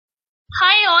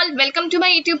Hi all, welcome to my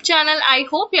YouTube channel. I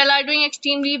hope you all are doing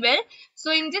extremely well. So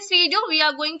in this video, we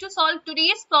are going to solve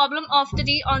today's problem of the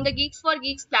day on the Geeks for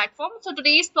Geeks platform. So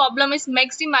today's problem is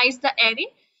maximize the array.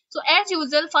 So as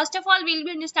usual, first of all, we'll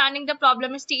be understanding the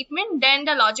problem statement, then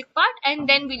the logic part, and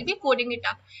then we'll be coding it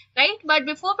up, right? But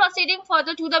before proceeding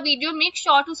further to the video, make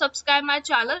sure to subscribe my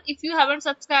channel. If you haven't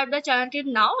subscribed the channel till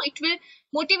now, it will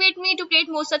motivate me to create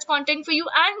more such content for you,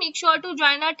 and make sure to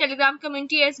join our Telegram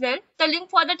community as well. The link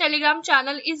for the Telegram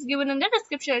channel is given in the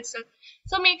description itself,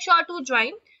 so make sure to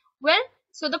join. Well,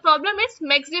 so the problem is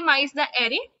maximize the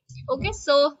array. Okay,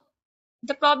 so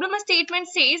the problem statement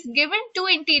says given two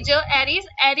integer arrays,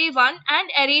 array1 and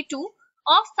array2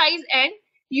 of size n,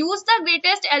 use the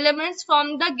greatest elements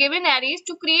from the given arrays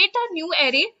to create a new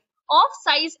array of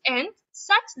size n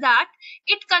such that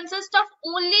it consists of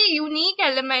only unique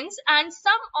elements and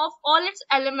sum of all its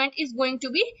element is going to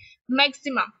be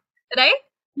maximum, right?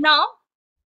 Now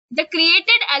the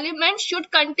created element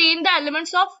should contain the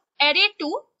elements of array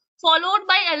 2 followed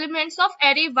by elements of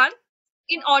array 1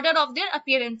 in order of their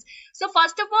appearance. So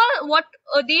first of all, what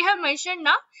they have mentioned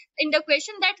now in the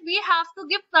question, that we have to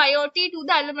give priority to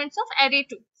the elements of array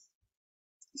 2.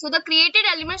 So the created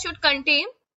element should contain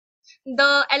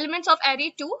the elements of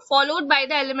array 2 followed by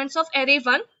the elements of array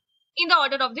 1 in the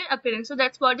order of their appearance. So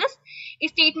that's what this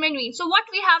statement means. So what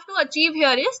we have to achieve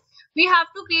here is we have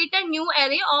to create a new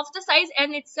array of the size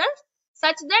n itself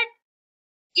such that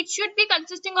it should be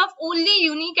consisting of only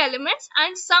unique elements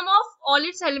and sum of all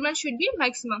its elements should be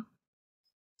maximum.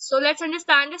 So let's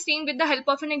understand the same with the help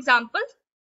of an example.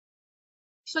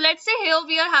 So let's say here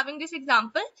we are having this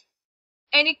example,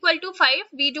 n equal to 5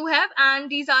 we do have, and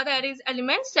these are the arrays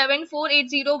elements 7 4 8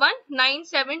 0 1 9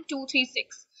 7 2 3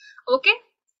 6. Okay,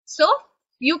 so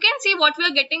you can see what we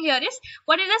are getting here is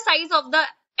what is the size of the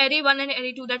array 1 and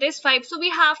array 2, that is 5. So we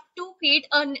have to create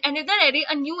another array,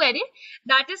 a new array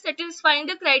that is satisfying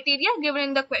the criteria given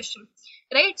in the question,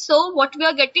 right? So what we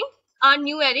are getting, our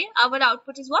new array, our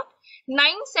output is what,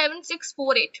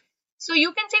 97648. So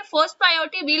you can say first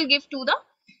priority we'll give to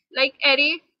the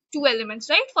array 2 elements,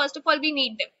 right? First of all we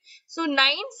need them. So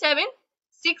 9 7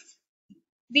 6,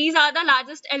 these are the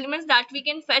largest elements that we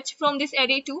can fetch from this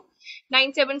array 2,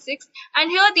 9 7 6.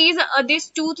 And here these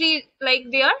 2 3,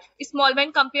 they are small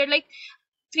when compared,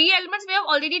 3 elements we have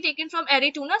already taken from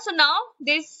array 2 now. So now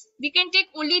this we can take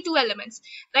only 2 elements,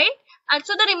 right? And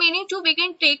so the remaining 2 we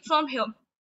can take from here.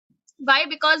 Why?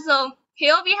 Because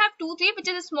here we have 2 3 which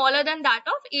is smaller than that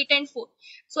of 8 and 4.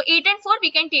 So 8 and 4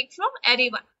 we can take from array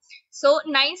 1. So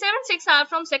 9 7 6 are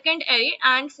from second array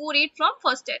and 4 8 from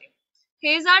first array.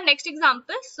 Here's our next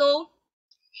example. So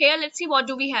here let's see what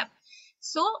do we have.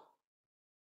 So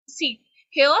see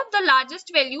here the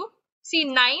largest value, see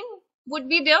 9 would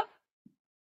be there,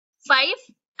 5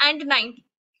 and 9,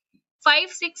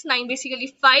 5 6 9, basically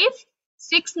 5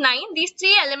 6 9, these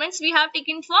 3 elements we have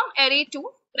taken from array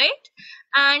 2, right?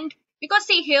 And because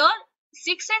see here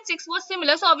 6 and 6 was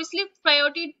similar, so obviously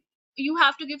priority you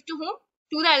have to give to whom,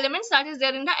 to the elements that is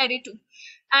there in the array 2.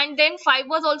 And then 5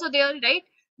 was also there, right?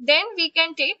 Then we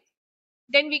can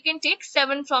take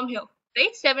 7 from here,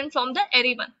 right? 7 from the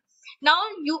array 1. Now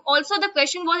you also, the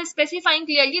question was specifying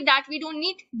clearly that we don't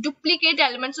need duplicate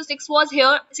elements. So 6 was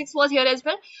here as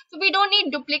well, so we don't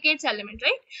need duplicates element,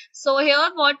 right? So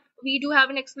here what we do have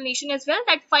an explanation as well,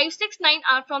 that 5 6 9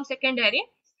 are from second array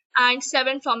and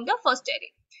 7 from the first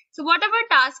array. So whatever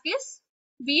task is,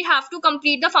 we have to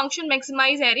complete the function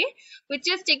maximize array, which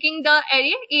is taking the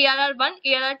array arr1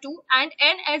 arr2 and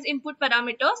n as input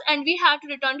parameters, and we have to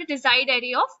return the desired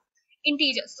array of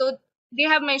integers. So they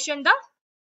have mentioned the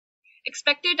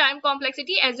expected time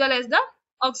complexity as well as the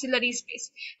auxiliary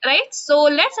space, right? So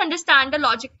let's understand the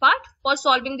logic part for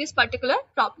solving this particular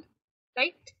problem,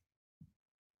 right?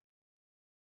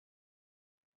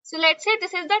 So let's say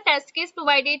this is the test case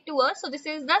provided to us. So this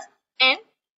is the n,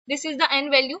 this is the n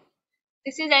value,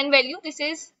 this is n value, this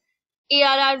is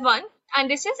arr1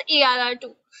 and this is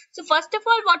arr2. So first of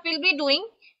all what we'll be doing,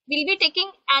 we'll be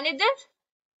taking another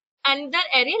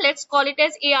array, let's call it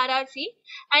as arr3,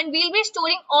 and we'll be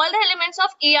storing all the elements of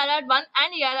arr1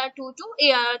 and arr2 to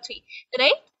arr3,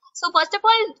 right? So first of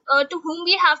all, to whom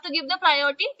we have to give the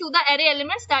priority, to the array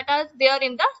elements that are there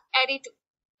in the array 2,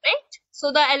 right?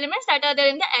 So the elements that are there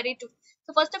in the array 2.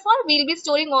 So first of all we'll be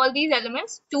storing all these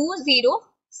elements 2 0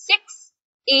 6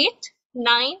 8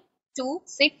 9 2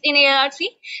 6 in arr3,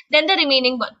 then the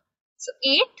remaining one. So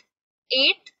 8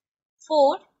 8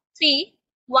 4 3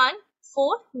 1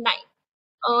 4 9.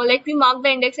 Let me mark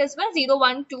the index as well, 0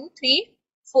 1 2 3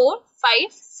 4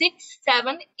 5 6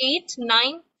 7 8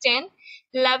 9 10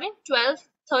 11 12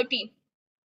 13.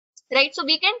 right? So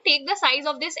we can take the size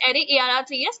of this array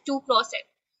ARR3 as 2 cross n.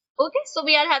 Okay, so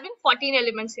we are having 14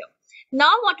 elements here.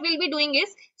 Now what we'll be doing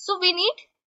is, so we need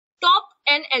top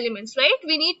n elements, right?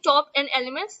 We need top n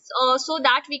elements so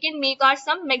that we can make our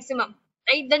sum maximum,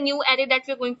 right? The new array that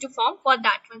we're going to form for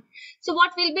that one. So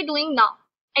what we'll be doing now?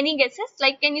 Any guesses?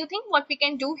 Like, can you think what we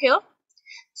can do here?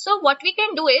 So what we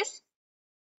can do is,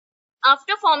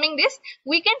 after forming this,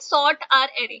 we can sort our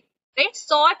array, right?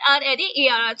 Sort our array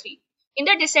ARR3 in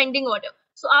the descending order.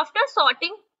 So after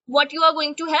sorting, what you are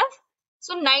going to have?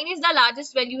 So 9 is the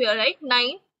largest value here, right?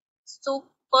 9. So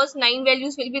first 9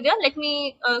 values will be there. Let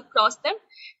me cross them.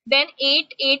 Then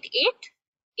 8, 8, 8,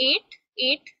 8,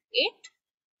 8, 8.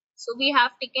 So we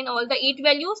have taken all the 8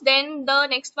 values. Then the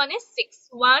next one is 6,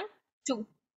 1, 2.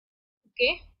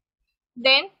 Okay.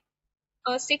 Then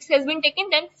 6 has been taken.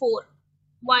 Then 4,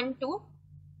 1, 2.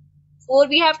 4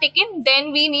 we have taken.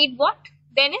 Then we need what?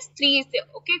 Then is 3 is there.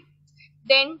 Okay.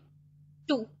 Then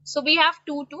 2. So we have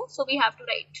 2, 2. So we have to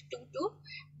write 2, 2.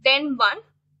 Then 1.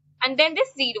 And then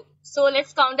this 0. So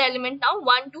let's count the element now.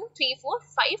 1, 2, 3, 4,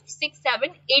 5, 6, 7,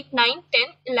 8, 9, 10,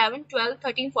 11, 12,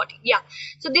 13, 14. Yeah.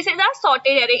 So this is our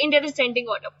sorted array in the descending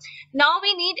order. Now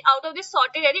we need, out of this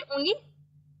sorted array, only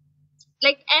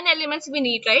like n elements we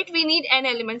need, right? We need n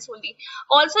elements only.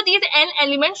 Also these n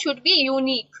elements should be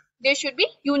unique. There should be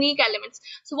unique elements.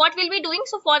 So what we'll be doing?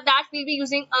 So for that we'll be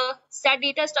using a set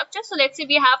data structure. So let's say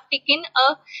we have taken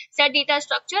a set data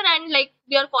structure and like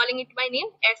we are calling it by name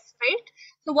S, right?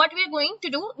 So what we are going to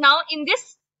do now, in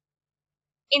this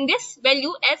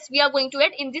value S we are going to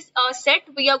add, in this set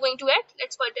we are going to add,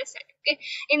 let's call it a set. Okay,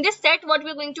 in this set what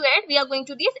we are going to add, we are going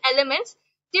to these elements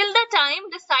till the time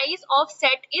the size of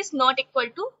set is not equal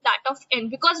to that of n,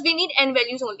 because we need n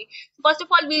values only. First of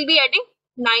all we'll be adding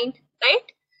 9,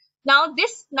 right? Now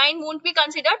this 9 won't be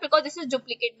considered because this is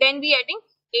duplicate. Then we adding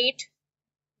 8.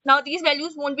 Now these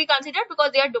values won't be considered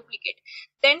because they are duplicate.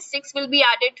 Then 6 will be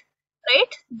added,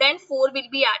 right? Then 4 will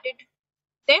be added.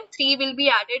 Then 3 will be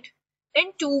added.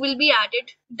 Then 2 will be added.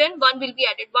 Then 1 will be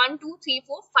added. 1, 2, 3,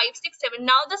 4, 5, 6, 7.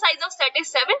 Now the size of set is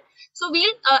 7. So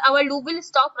we'll our loop will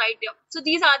stop right there. So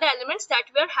these are the elements that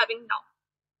we are having now.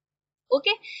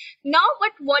 Okay. Now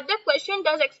what the question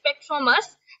does expect from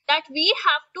us, that we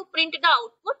have to print the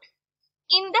output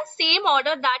in the same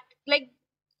order, that like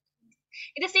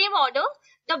in the same order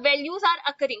the values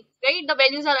are occurring, right? The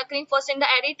values are occurring first in the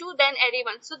array 2, then array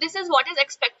 1. So this is what is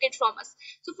expected from us.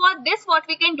 So for this what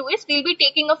we can do is, we'll be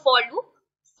taking a for loop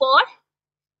for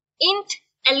int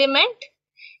element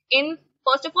in,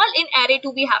 first of all in array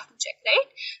 2 we have to check, right?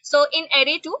 So in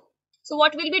array 2, so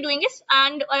what we'll be doing is,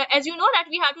 and as you know that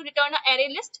we have to return an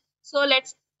array list. So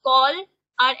let's call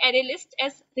our array list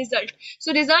as result.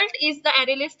 So result is the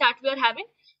array list that we are having.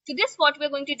 To this what we are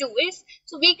going to do is,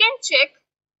 so we can check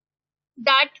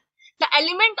that the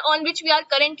element on which we are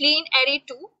currently in array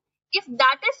 2, if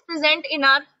that is present in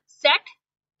our set,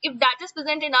 if that is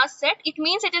present in our set, it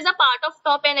means it is a part of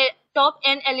top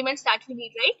n elements that we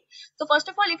need, right? So first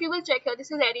of all, if you will check here,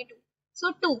 this is array 2.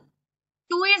 So 2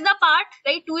 is the part,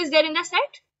 right? 2 is there in the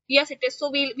set. Yes, it is. So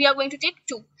we are going to take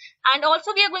 2, and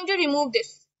also we are going to remove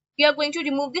this. We are going to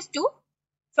remove this 2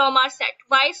 from our set.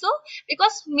 Why so?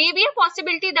 Because maybe a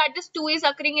possibility that this 2 is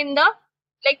occurring in the,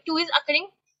 like 2 is occurring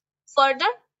further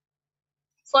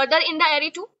in the array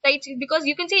 2, right? Because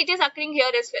you can see it is occurring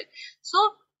here as well.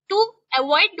 So to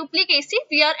avoid duplicacy,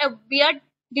 we are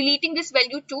deleting this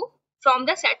value 2 from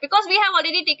the set, because we have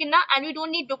already taken the, and we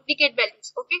don't need duplicate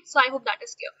values. Okay, so I hope that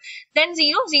is clear. Then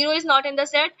 0 is not in the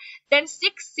set. Then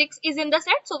 6 is in the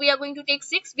set, so we are going to take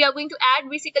 6. We are going to add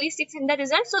basically 6 in the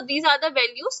result. So these are the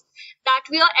values that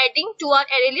we are adding to our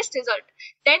array list result.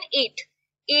 Then 8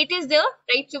 is there,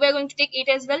 right? So we are going to take 8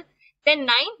 as well. Then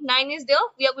 9 is there,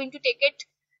 we are going to take it.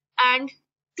 And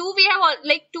 2 we have,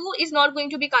 like 2 is not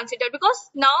going to be considered because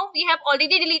now we have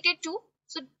already deleted 2.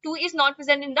 So 2 is not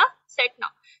present in the set now.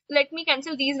 Let me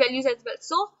cancel these values as well.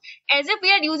 So as if we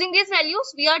are using these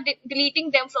values, we are deleting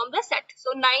them from the set.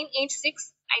 So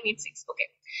 986, 986. Okay,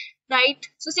 right?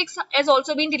 So 6 has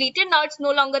also been deleted. Now it's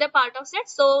no longer a part of set.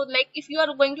 So like if you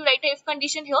are going to write a if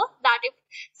condition here, that if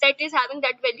set is having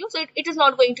that value, so it is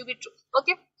not going to be true.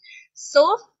 Okay,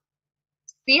 so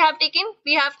we have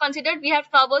considered, we have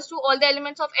traversed through all the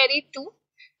elements of array 2.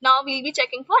 Now we will be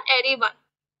checking for array 1.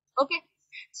 Okay,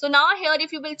 so now here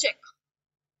if you will check,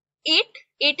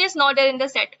 8 is not there in the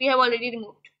set. We have already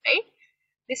removed, right?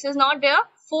 This is not there.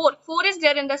 4 is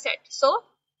there in the set. So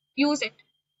use it.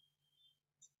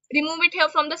 Remove it here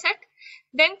from the set.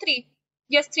 Then 3.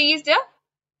 Yes, 3 is there.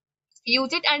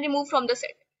 Use it and remove from the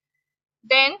set.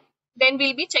 Then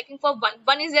we'll be checking for 1.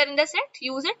 1 is there in the set.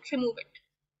 Use it, remove it.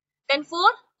 Then 4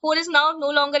 4 is now no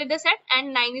longer in the set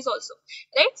and 9 is also,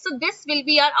 right? So this will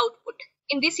be our output.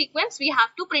 In this sequence, we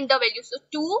have to print the value. So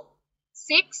 2,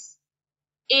 6,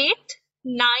 8,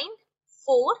 9,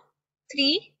 4,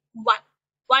 3, 1.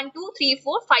 1, 2, 3,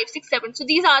 4, 5, 6, 7. So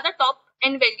these are the top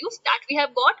n values that we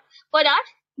have got for our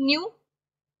new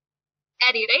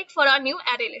array, right? For our new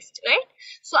array list, right?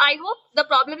 So I hope the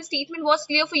problem statement was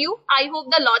clear for you. I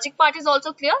hope the logic part is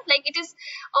also clear. Like, it is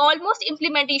almost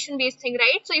implementation based thing,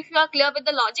 right? So if you are clear with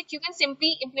the logic, you can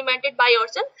simply implement it by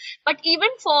yourself. But even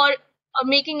for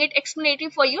making it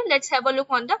explanatory for you, let's have a look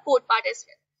on the code part as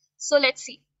well. So let's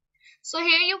see. So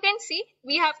here you can see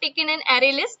we have taken an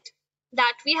array list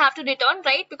that we have to return,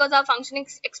 right? Because our function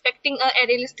is expecting an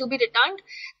array list to be returned.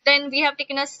 Then we have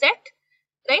taken a set,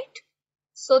 right?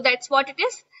 So that's what it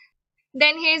is.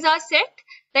 Then here's our set,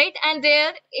 right? And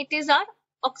there it is our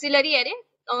auxiliary array,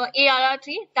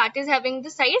 ARR3, that is having the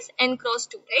size n cross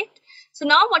 2, right? So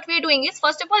now what we are doing is,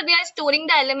 first of all, we are storing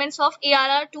the elements of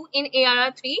ARR2 in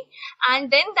ARR3 and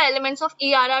then the elements of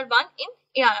ARR1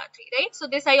 in ARR3, right? So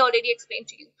this I already explained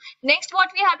to you. Next, what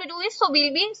we have to do is, so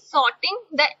we'll be sorting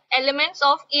the elements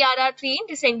of ARR3 in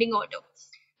descending order,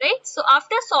 right? So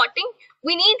after sorting,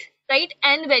 we need, right,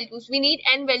 n values. We need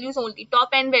n values only, top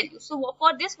n values. So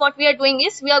for this, what we are doing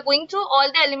is, we are going through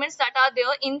all the elements that are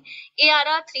there in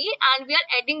ARR3 and we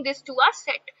are adding this to our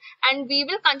set. And we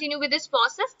will continue with this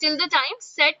process till the time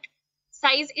set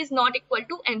size is not equal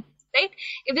to n, right?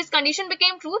 If this condition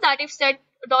became true, that if set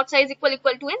dot size equal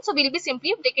to n, so we'll be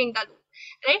simply breaking the loop,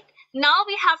 right? Now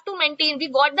we have to maintain, we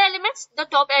got the elements, the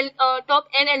top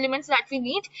n elements that we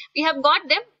need. We have got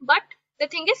them, but the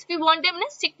thing is, we want them in a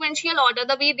sequential order,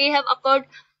 the way they have occurred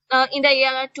in the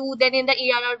ARR2, then in the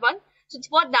ARR1. So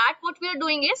for that, what we are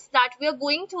doing is that we are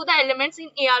going through the elements in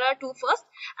ARR2 first,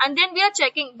 and then we are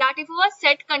checking that if our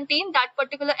set contain that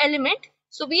particular element,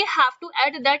 so we have to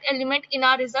add that element in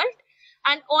our result.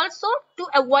 And also, to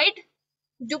avoid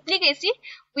duplicacy,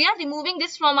 we are removing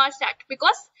this from our set,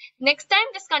 because next time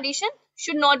this condition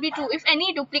should not be true if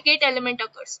any duplicate element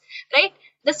occurs, right?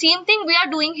 The same thing we are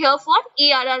doing here for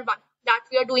ARR1, that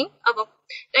we are doing above,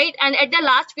 right? And at the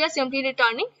last, we are simply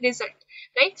returning result,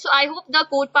 right? So I hope the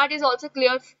code part is also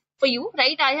clear for you,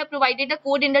 right? I have provided the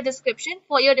code in the description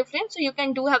for your reference, so you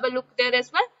can do have a look there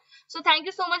as well. So thank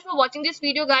you so much for watching this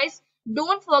video, guys.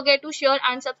 Don't forget to share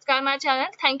and subscribe my channel.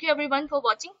 Thank you everyone for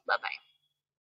watching. Bye bye.